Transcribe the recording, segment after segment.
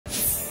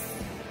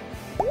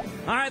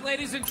All right,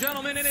 ladies and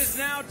gentlemen, it is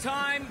now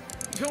time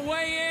to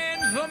weigh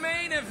in the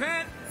main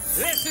event.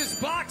 This is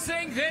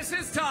boxing. This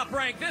is Top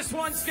Rank. This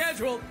one's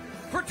scheduled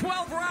for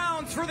 12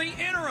 rounds for the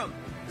interim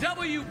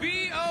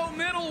WBO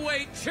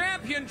Middleweight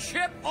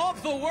Championship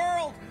of the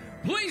World.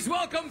 Please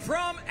welcome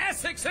from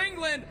Essex,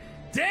 England,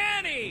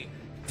 Danny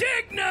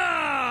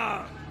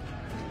Dignum.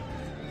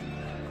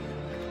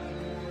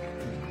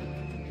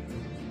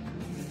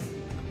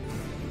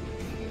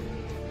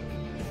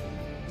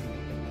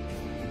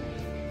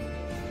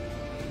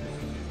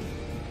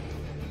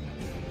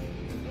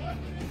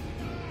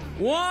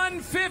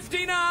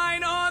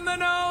 $159 on the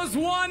nose,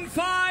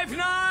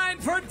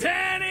 $159 for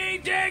Danny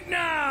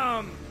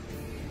Dignum.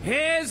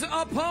 His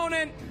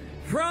opponent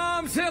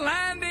from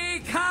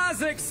Zilandi,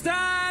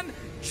 Kazakhstan,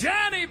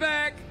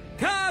 Janibek,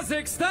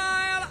 Qazaq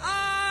Style,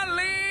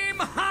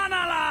 Alimkhanuly.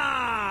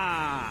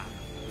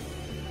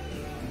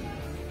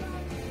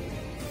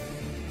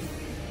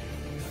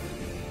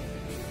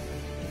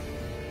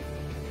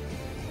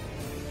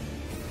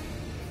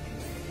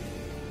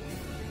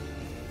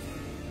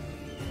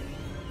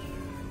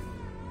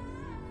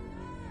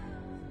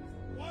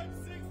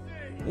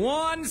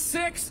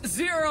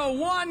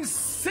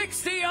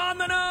 $160 on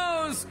the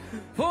nose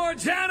for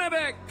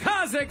Janibek,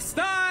 Qazaq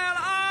Style,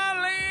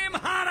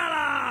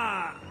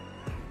 Alimkhanuly.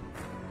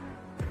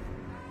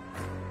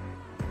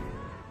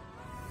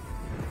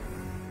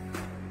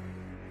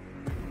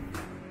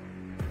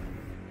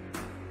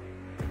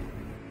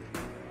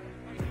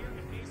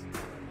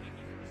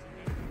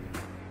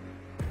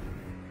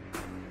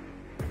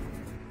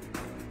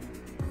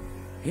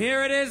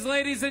 Here it is,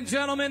 ladies and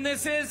gentlemen.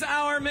 This is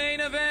our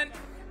main event.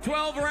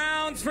 12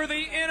 rounds for the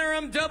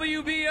interim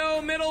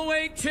WBO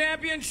Middleweight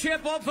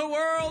Championship of the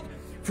World.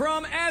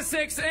 From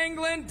Essex,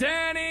 England,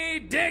 Danny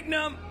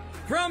Dignum.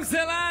 From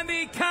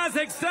Zilandi,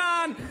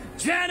 Kazakhstan,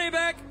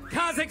 Janibek,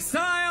 Qazaq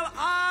Style,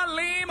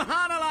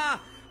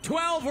 Alimkhanuly.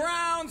 12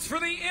 rounds for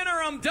the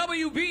interim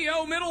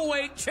WBO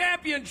Middleweight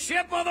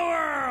Championship of the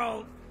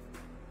World.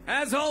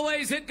 As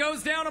always, it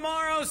goes down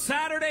tomorrow,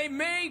 Saturday,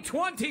 May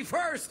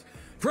 21st.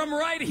 From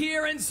right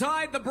here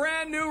inside the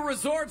brand new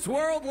Resorts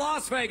World,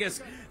 Las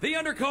Vegas. The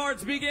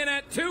undercards begin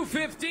at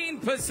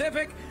 2:15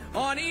 Pacific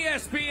on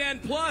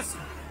ESPN Plus.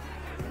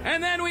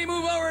 And then we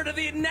move over to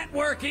the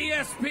network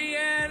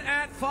ESPN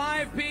at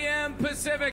 5 p.m. Pacific.